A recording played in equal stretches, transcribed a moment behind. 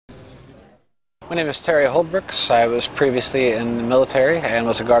My name is Terry Holdbrooks. I was previously in the military and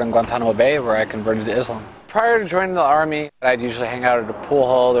was a guard in Guantanamo Bay, where I converted to Islam. Prior to joining the Army, I'd usually hang out at a pool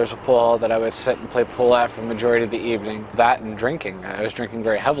hall. There's a pool hall that I would sit and play pool at for the majority of the evening. That and drinking. I was drinking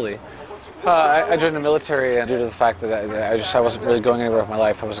very heavily. I joined the military due to the fact that I wasn't really going anywhere with my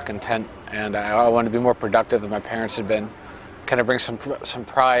life. I wasn't content, and I wanted to be more productive than my parents had been. Kind of bring some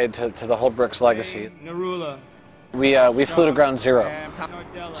pride to the Holdbrooks legacy. We flew to Ground Zero,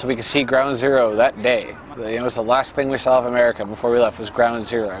 so we could see Ground Zero that day. It was the last thing we saw of America before we left was Ground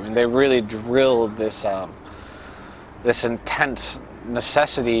Zero. I mean, they really drilled this intense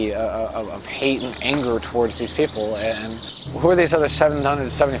necessity of hate and anger towards these people. And who are these other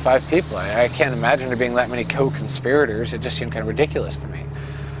 775 people? I can't imagine there being that many co-conspirators. It just seemed kind of ridiculous to me.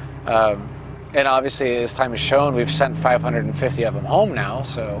 And obviously, as time has shown, we've sent 550 of them home now,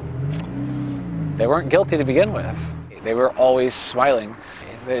 so they weren't guilty to begin with. They were always smiling.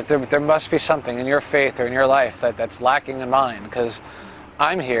 There must be something in your faith or in your life that's lacking in mine, because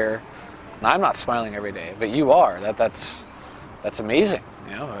I'm here and I'm not smiling every day, but you are. That's amazing.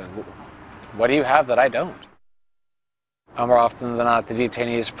 You know, what do you have that I don't? More often than not, the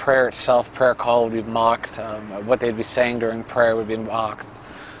detainees' prayer itself, prayer call, would be mocked. What they'd be saying during prayer would be mocked.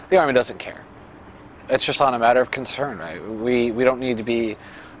 The Army doesn't care. It's just on a matter of concern, right? We don't need to be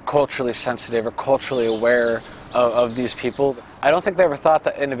culturally sensitive or culturally aware of these people. I don't think they ever thought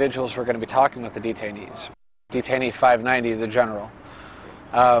that individuals were going to be talking with the detainees. Detainee 590, the general,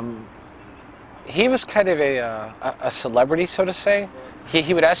 he was kind of a celebrity, so to say.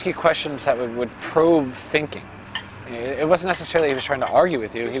 He would ask you questions that would probe thinking. It wasn't necessarily he was trying to argue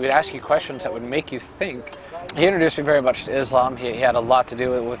with you. He would ask you questions that would make you think. He introduced me very much to Islam. He had a lot to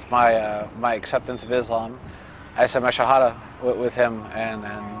do with my acceptance of Islam. I said my shahada with him, and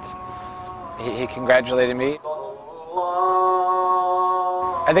he congratulated me.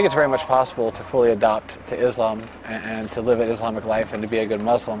 I think it's very much possible to fully adopt to Islam and to live an Islamic life and to be a good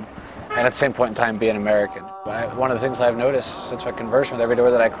Muslim, and at the same point in time be an American. One of the things I've noticed since my conversion, with every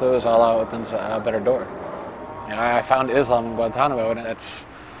door that I close, Allah opens a better door. You know, I found Islam in Guantanamo, and it's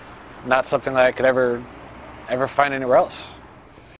not something that I could ever find anywhere else.